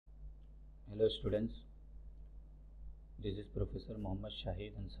Hello students, this is Professor Mohammad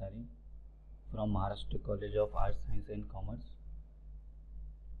Shahid Ansari from Maharashtra College of Arts, Science and Commerce.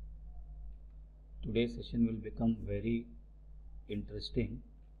 Today's session will become very interesting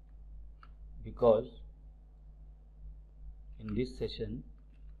because in this session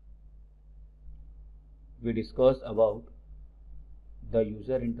we discuss about the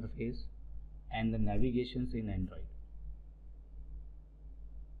user interface and the navigations in Android.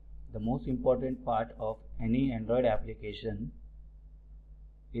 The most important part of any Android application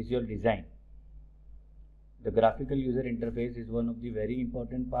is your design. The graphical user interface is one of the very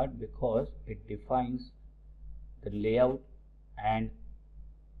important part because it defines the layout and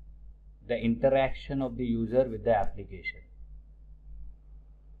the interaction of the user with the application.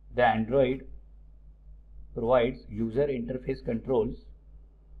 The Android provides user interface controls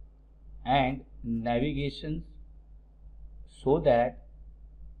and navigations so that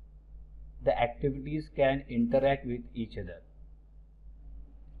the activities can interact with each other.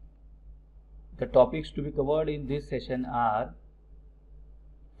 The topics to be covered in this session are: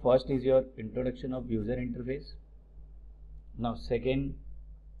 first is your introduction of user interface. Now second,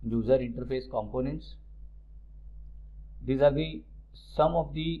 user interface components. These are the some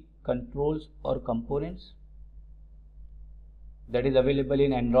of the controls or components that is available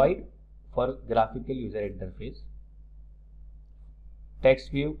in Android for graphical user interface.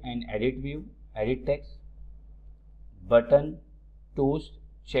 Text view and edit view, edit text, button, toast,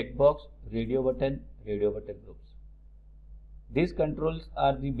 checkbox, radio button groups. These controls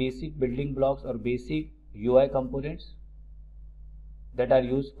are the basic building blocks or basic UI components that are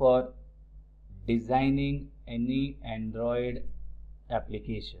used for designing any Android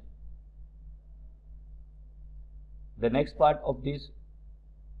application. The next part of this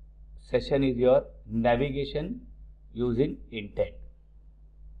session is your navigation using intent.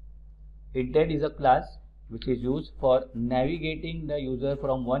 Intent is a class which is used for navigating the user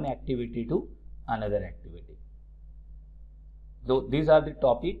from one activity to another activity. So these are the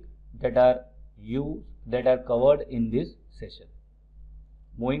topics that are covered in this session.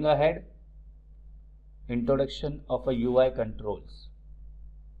 Moving ahead, introduction of a UI controls.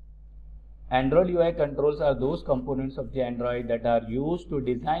 Android UI controls are those components of the Android that are used to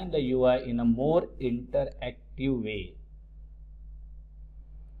design the UI in a more interactive way.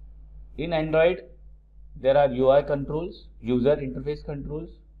 In Android, there are UI controls, user interface controls,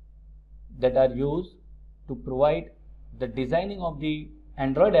 that are used to provide the designing of the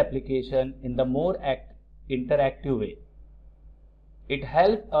Android application in the more interactive way. It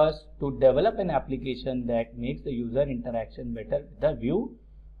helps us to develop an application that makes the user interaction better with the view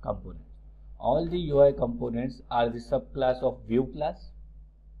component. All the UI components are the subclass of view class.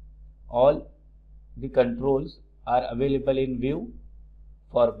 All the controls are available in view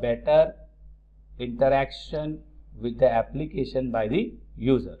for better interaction with the application by the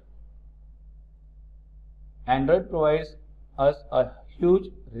user. Android provides us a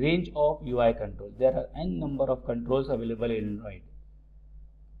huge range of UI controls. There are n number of controls available in Android.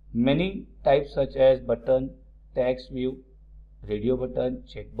 Many types such as button, text view, radio button,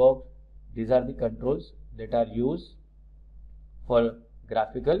 checkbox. These are the controls that are used for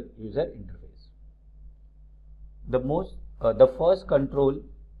graphical user interface. The first control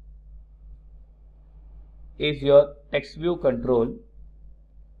is your text view control.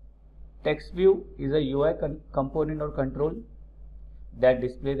 Text view is a UI component or control that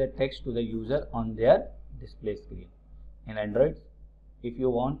displays the text to the user on their display screen. In Android, if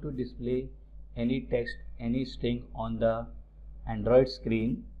you want to display any text, any string on the Android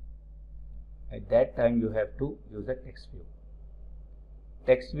screen, at that time you have to use a text view.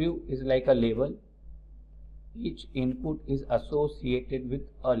 Text view is like a label. Each input is associated with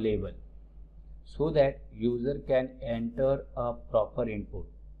a label so that user can enter a proper input.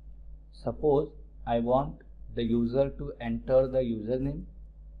 Suppose I want the user to enter the username,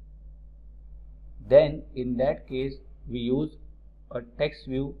 then in that case we use a text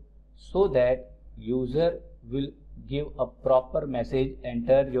view so that user will give a proper message,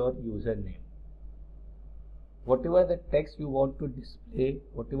 enter your username. Whatever the text you want to display,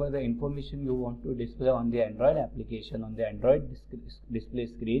 whatever the information you want to display on the Android application, on the Android display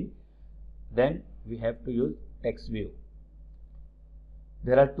screen, then we have to use text view.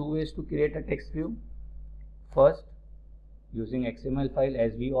 There are two ways to create a text view. First, using XML file.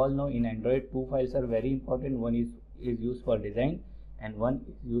 As we all know, in Android, two files are very important. One is used for design and one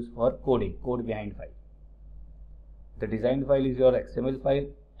is used for coding, code behind file. The design file is your XML file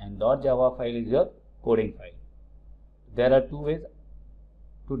and .java file is your coding file. There are two ways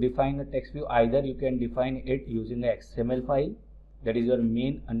to define a text view. Either you can define it using the XML file that is your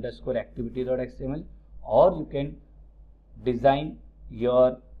main underscore activity.xml, or you can design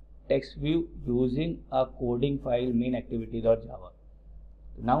your text view using a coding file main activity.java.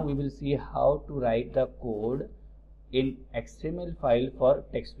 Now we will see how to write the code in XML file for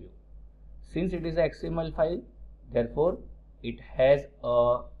text view. Since it is a XML file, therefore it has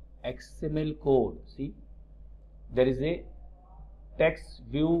a XML code. See, there is a text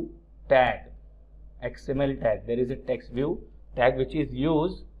view tag, XML tag. There is a text view tag which is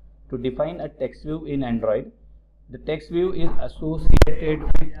used to define a text view in Android. The text view is associated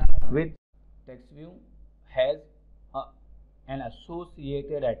with text view has an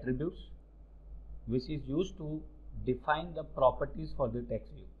associated attributes which is used to define the properties for the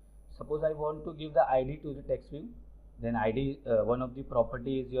text view. Suppose I want to give the ID to the text view, then ID, one of the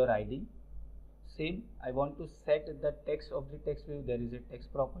property is your ID. Same, I want to set the text of the text view, there is a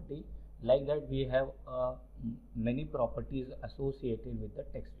text property. Like that we have many properties associated with the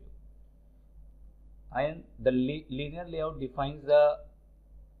text view. And the linear layout defines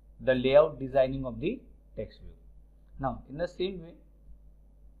the layout designing of the text view. Now in the same way,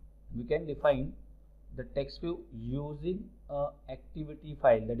 we can define the text view using a activity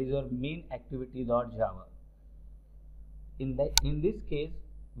file, that is your main activity.java. In this case,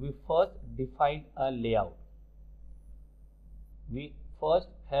 we first define a layout. We first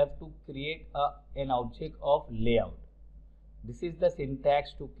have to create an object of layout. This is the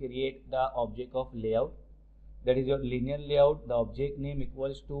syntax to create the object of layout. That is your linear layout. The object name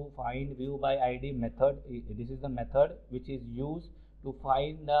equals to find view by ID method. This is the method which is used to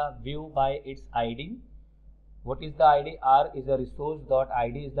find the view by its ID. What is the ID? R is a resource dot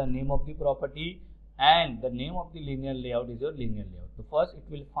ID is the name of the property, and the name of the linear layout is your linear layout. So first it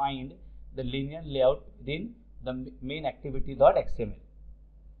will find the linear layout within the main activity.xml.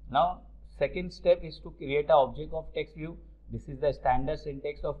 Now second step is to create an object of text view. This is the standard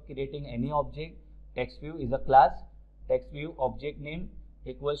syntax of creating any object. Text view is a class. Text view object name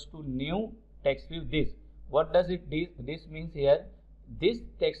equals to new text view this. What does it do? This means here this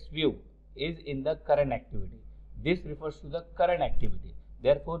text view is in the current activity. This refers to the current activity.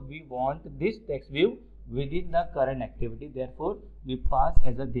 Therefore, we want this text view within the current activity. Therefore, we pass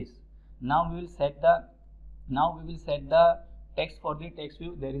as a this. Now we will set the text for the text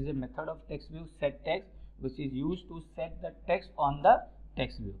view. There is a method of text view set text which is used to set the text on the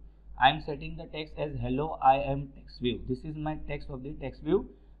text view. I am setting the text as hello I am text view. This is my text of the text view.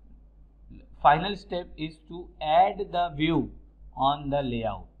 Final step is to add the view on the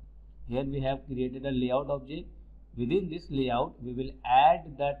layout. Here we have created a layout object. Within this layout, we will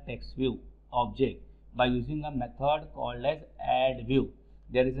add the text view object by using a method called as add view.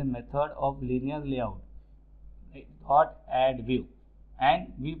 There is a method of linear layout dot add view,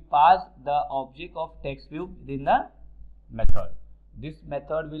 and we pass the object of text view within the method. This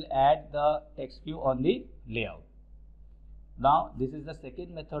method will add the text view on the layout. Now this is the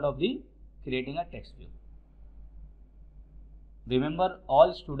second method of the creating a text view. Remember,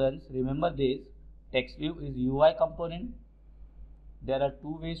 all students, remember this, text view is UI component. There are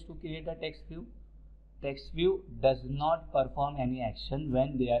two ways to create a text view. Text view does not perform any action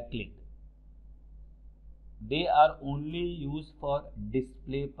when they are clicked. They are only used for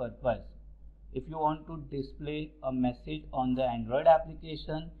display purpose. If you want to display a message on the Android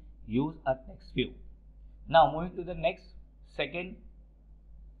application, use a text view. Now moving to the next second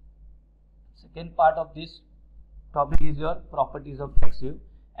part of this topic is your properties of text view.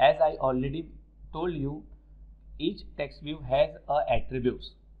 As I already told you, each text view has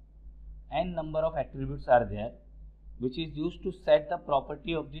attributes. N number of attributes are there which is used to set the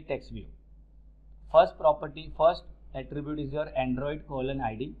property of the text view. First attribute is your Android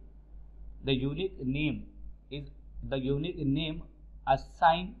 :ID. The unique name is the unique name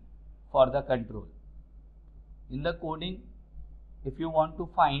assigned for the control. In the coding, if you want to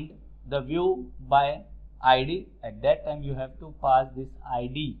find the view by ID, at that time you have to pass this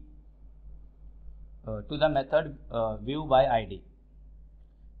ID to the method view by ID.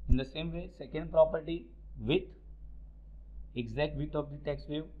 In the same way, second property, width, exact width of the text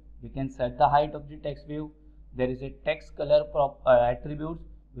view. We can set the height of the text view. There is a text color attribute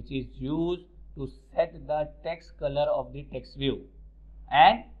which is used to set the text color of the text view,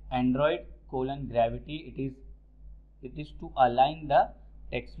 and Android :gravity, it is to align the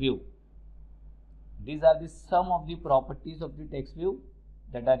text view. These are the some of the properties of the text view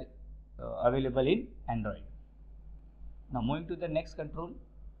that are available in Android. Now moving to the next control,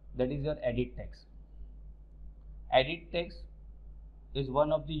 that is your edit text. Edit text is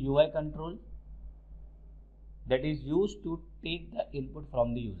one of the UI control that is used to take the input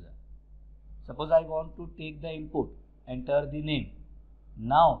from the user. Suppose I want to take the input enter the name.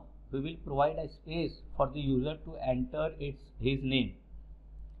 Now we will provide a space for the user to enter his name.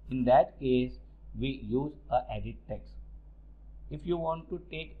 In that case, we use a edit text. If you want to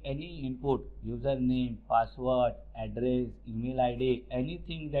take any input, username, password, address, email ID,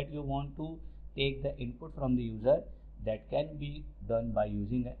 anything that you want to take the input from the user, that can be done by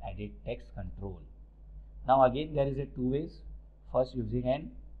using an edit text control. Now again, there is a two ways. First, using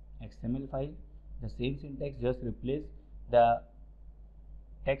an XML file, the same syntax, just replace the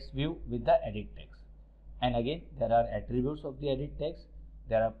text view with the edit text. And again, there are attributes of the edit text.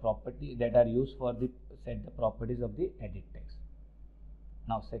 There are properties that are used for the set the properties of the edit text.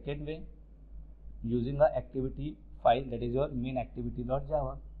 Now second way, using a activity file, that is your main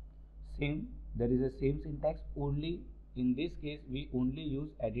activity.java. Same, there is a same syntax, only in this case we only use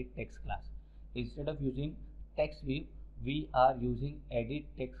edit text class. Instead of using text view, we are using edit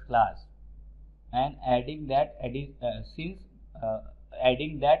text class and adding that edit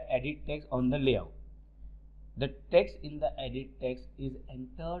text on the layout. The text in the edit text is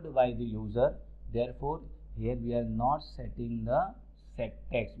entered by the user. Therefore, here we are not setting the set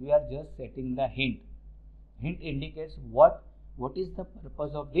text. We are just setting the hint. Hint indicates what is the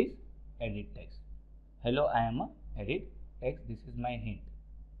purpose of this edit text. Hello, I am a edit text. This is my hint.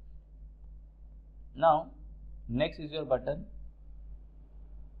 Now, next is your button.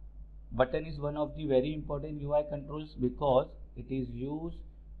 Button is one of the very important UI controls because it is used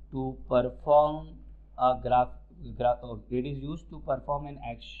to perform it is used to perform an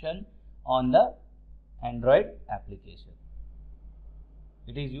action on the Android application.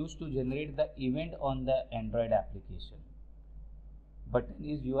 It is used to generate the event on the Android application. Button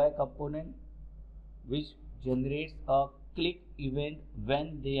is UI component which generates a click event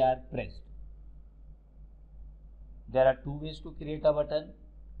when they are pressed. There are two ways to create a button.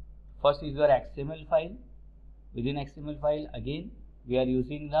 First is your XML file. Within XML file, again we are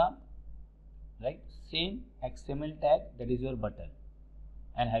using the same XML tag, that is your button,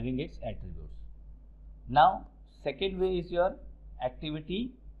 and having its attributes. Now second way is your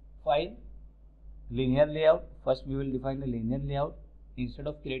activity file linear layout. First we will define the linear layout. Instead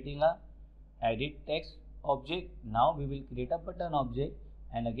of creating a edit text object, now we will create a button object,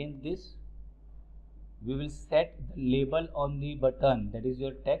 and again this we will set the label on the button, that is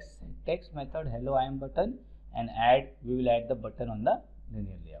your text method hello I am button, and we will add the button on the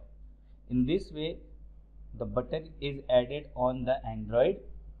linear layout. In this way, the button is added on the Android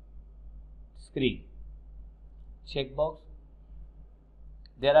screen. Checkbox.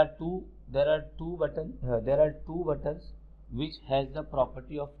 There are two buttons which has the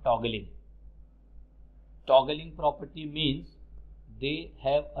property of toggling. Toggling property means they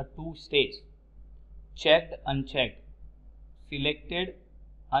have a two states: checked, unchecked, selected,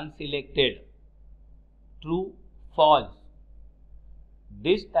 unselected, true, false.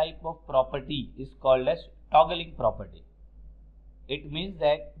 This type of property is called as toggling property. It means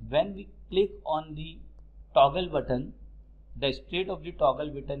that when we click on the toggle button, the state of the toggle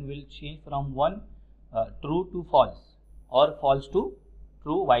button will change from true to false or false to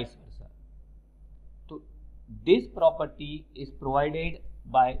true, vice versa. So this property is provided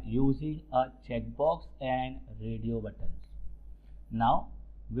by using a checkbox and radio buttons. Now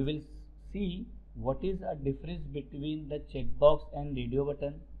we will see what is the difference between the checkbox and radio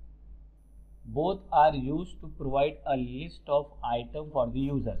button. Both are used to provide a list of items for the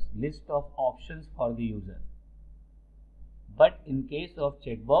users, list of options for the user. But in case of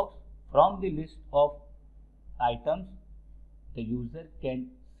checkbox, from the list of items, the user can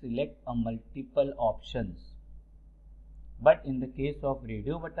select a multiple options. But in the case of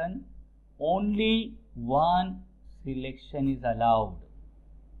radio button, only one selection is allowed.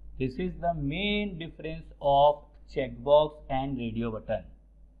 This is the main difference of checkbox and radio button.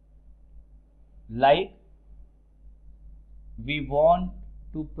 Like we want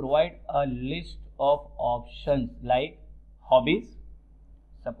to provide a list of options like hobbies.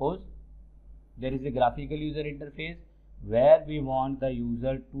 Suppose there is a graphical user interface where we want the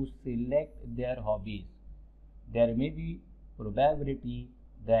user to select their hobbies. There may be probability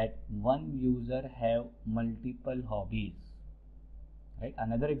that one user have multiple hobbies. Right?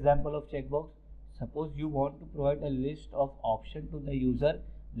 Another example of checkbox, suppose you want to provide a list of options to the user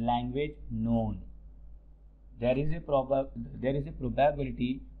language known. There is a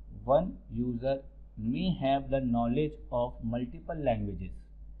probability one user may have the knowledge of multiple languages.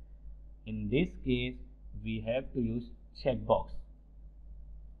 In this case, we have to use checkbox.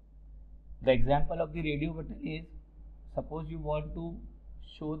 The example of the radio button is, suppose you want to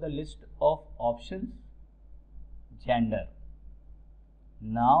show the list of options, gender.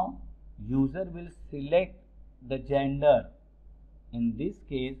 Now user will select the gender. In this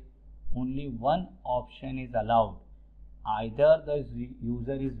case, only one option is allowed. Either the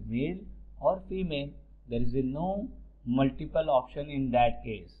user is male or female. There is no multiple option in that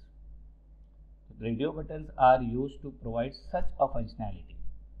case. Radio buttons are used to provide such a functionality.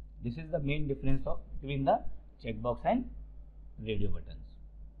 This is the main difference between the checkbox and radio buttons.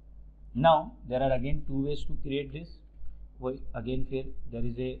 Now there are again two ways to create this. Again here there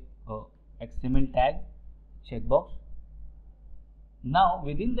is a XML tag checkbox. Now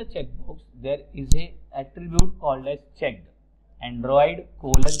within the checkbox there is a attribute called as checked, Android :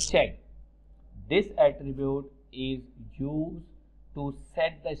 checked. This attribute is used to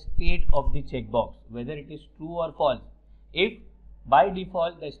set the state of the checkbox, whether it is true or false. If by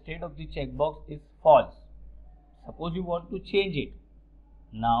default the state of the checkbox is false, suppose you want to change it,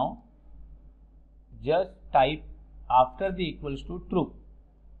 now just type after the equals to true.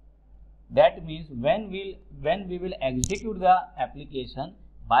 That means when we will execute the application,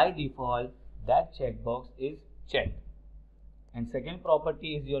 by default that checkbox is checked. And second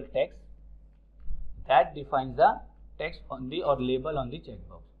property is your text, that defines the text on the or label on the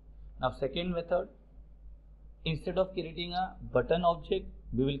checkbox. Now second method, instead of creating a button object,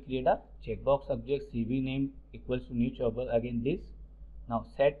 we will create a checkbox object. CV name equals to new checkbox, again this. Now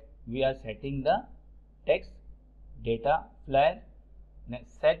we are setting the text data flag.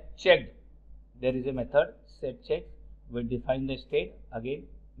 Set checked, there is a method set checked, we define the state, again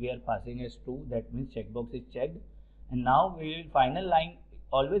we are passing as true, that means checkbox is checked. And now we will final line,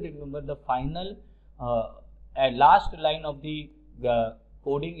 always remember the final last line of the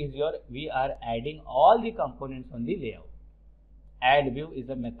coding is we are adding all the components on the layout. Add view is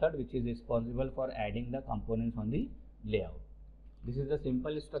a method which is responsible for adding the components on the layout. This is the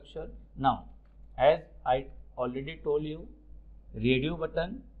simple structure. Now as I already told you, radio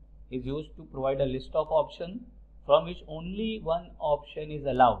button is used to provide a list of options from which only one option is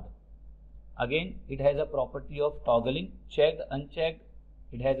allowed. Again, it has a property of toggling, checked, unchecked.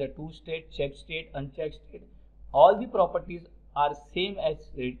 It has a two state, checked state, unchecked state. All the properties are same as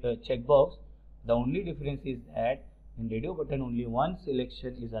checkbox. The only difference is that in radio button only one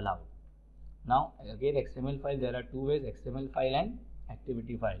selection is allowed. Now again XML file, there are two ways, XML file and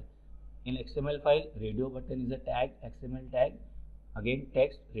activity file. In XML file, radio button is a tag, XML tag, again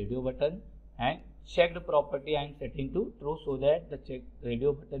text, radio button, and checked property I am setting to true so that the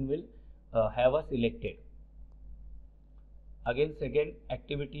radio button will have a selected. Again second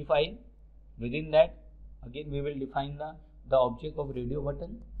activity file, within that again we will define the object of radio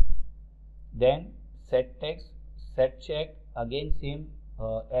button, then set text, set check, again same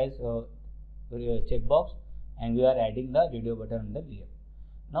as checkbox, and we are adding the radio button on the layer.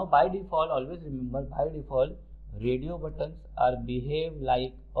 Now by default, always remember, by default radio buttons are behave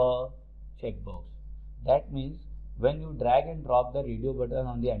like a checkbox. That means when you drag and drop the radio button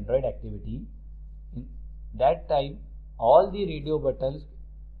on the Android activity, in that time all the radio buttons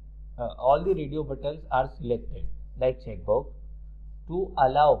are selected like checkbox. To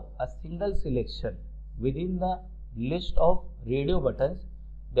allow a single selection within the list of radio buttons,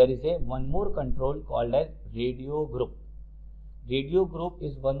 there is one more control called as radio group. Radio group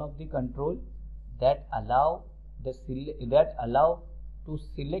is one of the control that allow to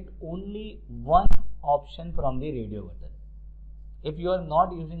select only one option from the radio button. If you are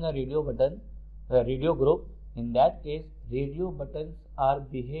not using a radio group, in that case radio buttons are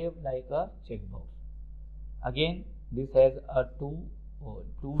behave like a checkbox. Again, this has a two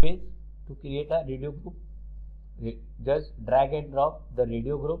ways to create a radio group. Just drag and drop the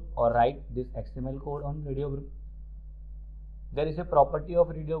radio group or write this XML code on radio group. There is a property of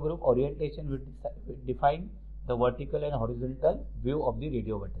radio group orientation which define the vertical and horizontal view of the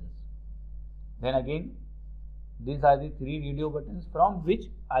radio buttons. Then again, these are the three radio buttons from which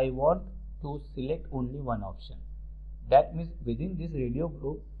I want to select only one option. That means within this radio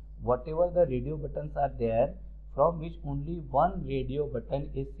group, whatever the radio buttons are there, from which only one radio button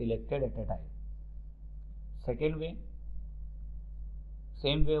is selected at a time. Second way,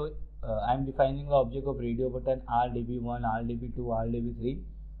 same way, I am defining the object of radio button RDB1, RDB2, RDB3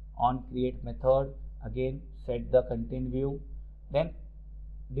 on create method. Again set the content view, then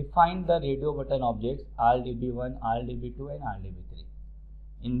define the radio button objects RDB1, RDB2 and RDB3.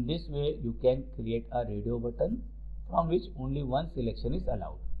 In this way you can create a radio button from which only one selection is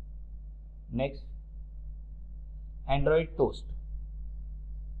allowed. Next, Android toast.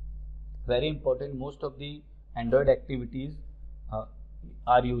 Very important, most of the Android activities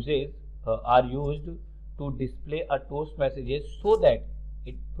are used to display a toast messages so that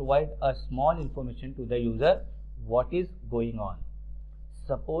it provides a small information to the user what is going on.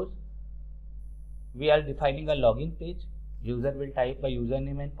 Suppose we are defining a login page. User will type a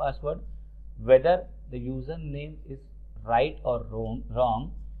username and password. Whether the username is right or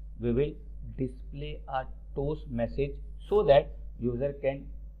wrong, we will display a toast message so that user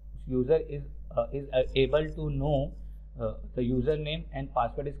is able to know the username and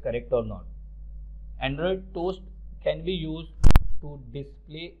password is correct or not. Android toast can be used to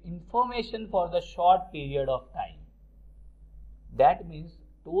display information for the short period of time. That means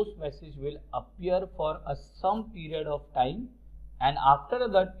toast message will appear for some period of time, and after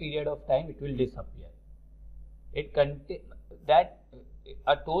that period of time it will disappear.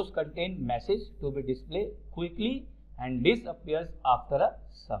 A toast contains message to be displayed quickly and disappears after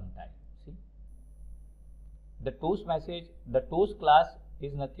some time. See, the toast message, the toast class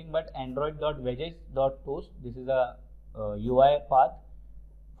is nothing but android.wedges.toast. This is a UI path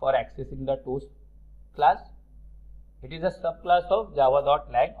for accessing the toast class. It is a subclass of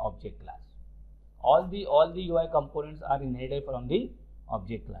java.lang object class. All the UI components are inherited from the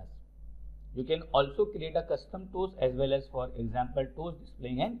object class. You can also create a custom toast as well as, for example, toast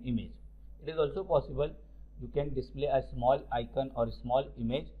displaying an image. It is also possible you can display a small icon or a small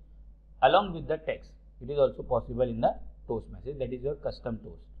image along with the text. It is also possible in the toast message. That is your custom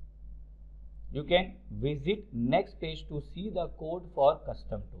toast. You can visit next page to see the code for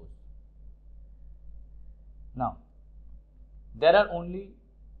custom toast. Now, there are only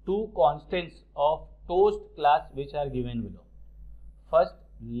two constants of toast class which are given below. First,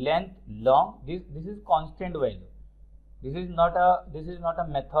 length long. This is constant value. This is not a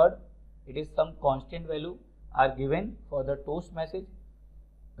method. It is some constant value are given for the toast message.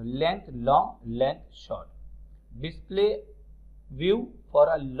 Length long, length short. Display view for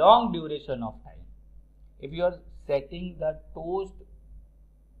a long duration of time. If you are setting the toast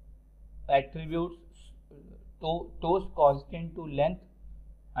attributes toast constant to length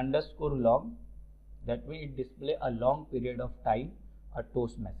underscore long, that way it display a long period of time, a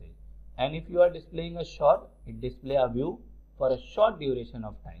toast message. And if you are displaying a short, it display a view for a short duration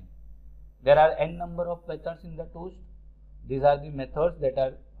of time. There are n number of methods in the toast. These are the methods that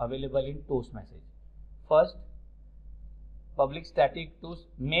are available in toast message. First, public static toast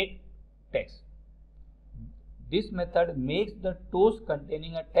make text. This method makes the toast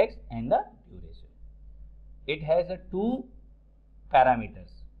containing a text and the duration. It has two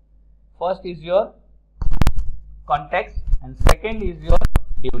parameters. First is your context and second is your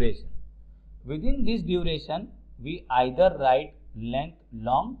duration. Within this duration, we either write length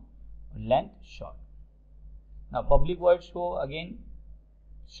long or length short. Now, public void show, again,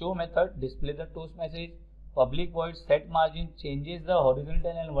 show method display the toast message. Public void set margin changes the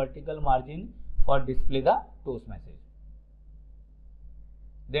horizontal and vertical margin for display the toast message.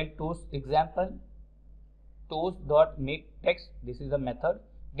 Then toast example, toast.make text. This is a method.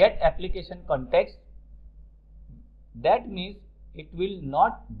 Get application context. That means it will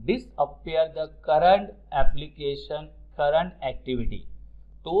not disappear the current application, current activity.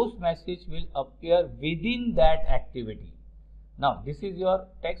 Toast message will appear within that activity. Now, this is your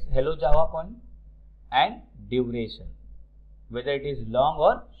text hello Java point and duration, whether it is long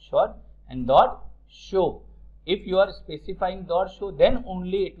or short, and dot show. If you are specifying dot show, then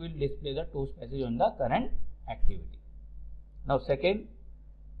only it will display the toast message on the current activity. Now, second,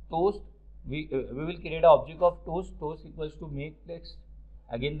 toast, we will create an object of toast equals to make text.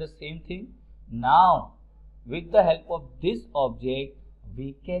 Again the same thing. Now, with the help of this object,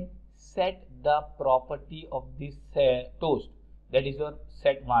 we can set the property of this toast, that is your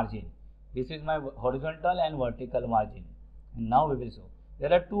set margin. This is my horizontal and vertical margin. And now we will show.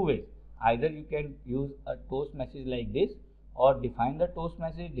 There are two ways. Either you can use a toast message like this, or define the toast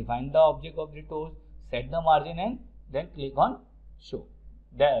message, define the object of the toast, set the margin, and then click on show.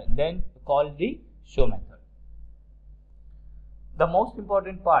 Then call the show method. The most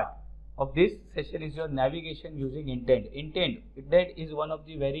important part of this session is your navigation using intent. Intent is one of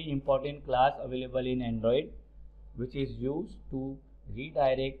the very important class available in Android, which is used to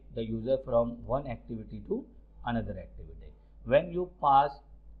redirect the user from one activity to another activity. When you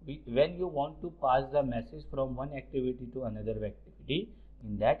want to pass the message from one activity to another activity,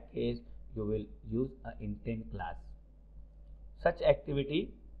 in that case you will use an intent class. Such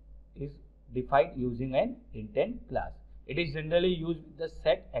activity is defined using an intent class. It is generally used with the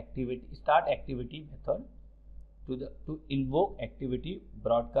start activity method to invoke activity,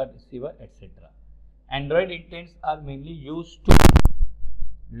 broadcast, receiver, etc. Android intents are mainly used to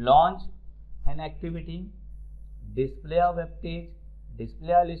launch an activity, display a web page,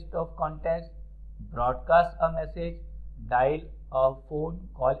 display a list of contacts, broadcast a message, dial a phone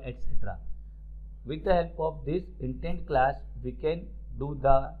call, etc. With the help of this intent class, we can do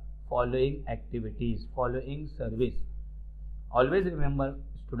the following activities, following service. Always remember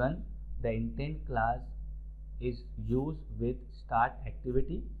students, the intent class is used with start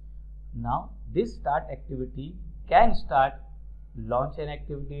activity. Now this start activity can start launch an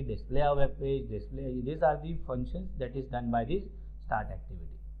activity, display a web page, these are the functions that is done by this start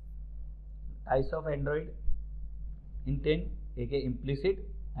activity. Types of Android: intent, aka implicit,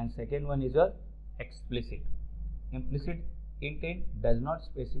 and second one is your explicit. Implicit intent does not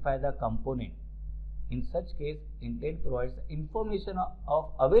specify the component. In such case, intent provides information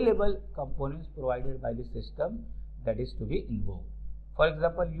of available components provided by the system that is to be invoked. For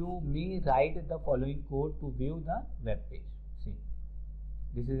example, you may write the following code to view the web page. See,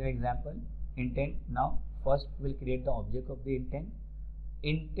 this is an example. Intent. Now, first we will create the object of the intent.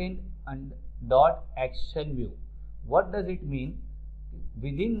 Intent and dot action view. What does it mean?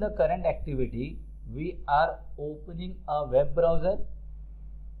 Within the current activity, we are opening a web browser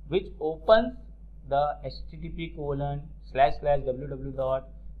which opens the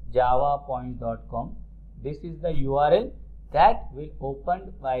http://www.javapoints.com. This is the URL that will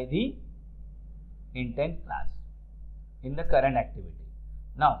opened by the intent class in the current activity.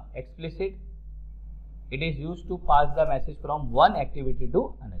 Now, explicit, it is used to pass the message from one activity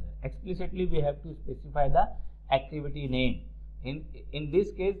to another. Explicitly, we have to specify the activity name. In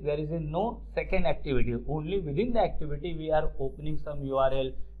this case, there is no second activity. Only within the activity, we are opening some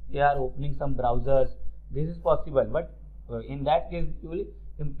URL, we are opening some browsers. This is possible, but in that case, you will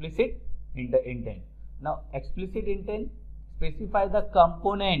implicit in the intent. Now, explicit intent specify the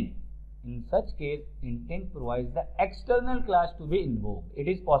component. In such case, intent provides the external class to be invoked. It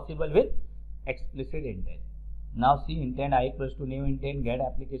is possible with explicit intent. Now, see, intent I equals to name intent, get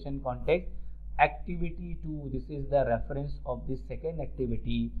application context, activity 2. This is the reference of the second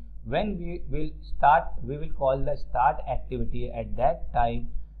activity. When we will start, we will call the start activity. At that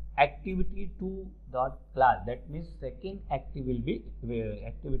time, activity 2 dot class, that means second activity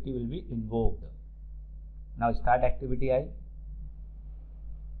will be invoked. Now, start activity I.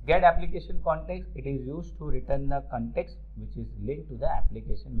 Get application context, it is used to return the context which is linked to the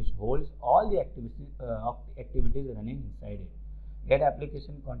application, which holds all the activities running inside it. Get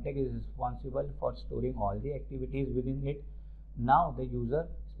application context is responsible for storing all the activities within it. Now the user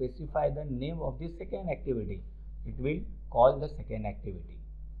specify the name of the second activity. It will call the second activity.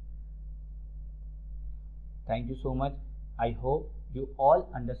 Thank you so much. I hope you all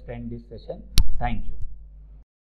understand this session. Thank you.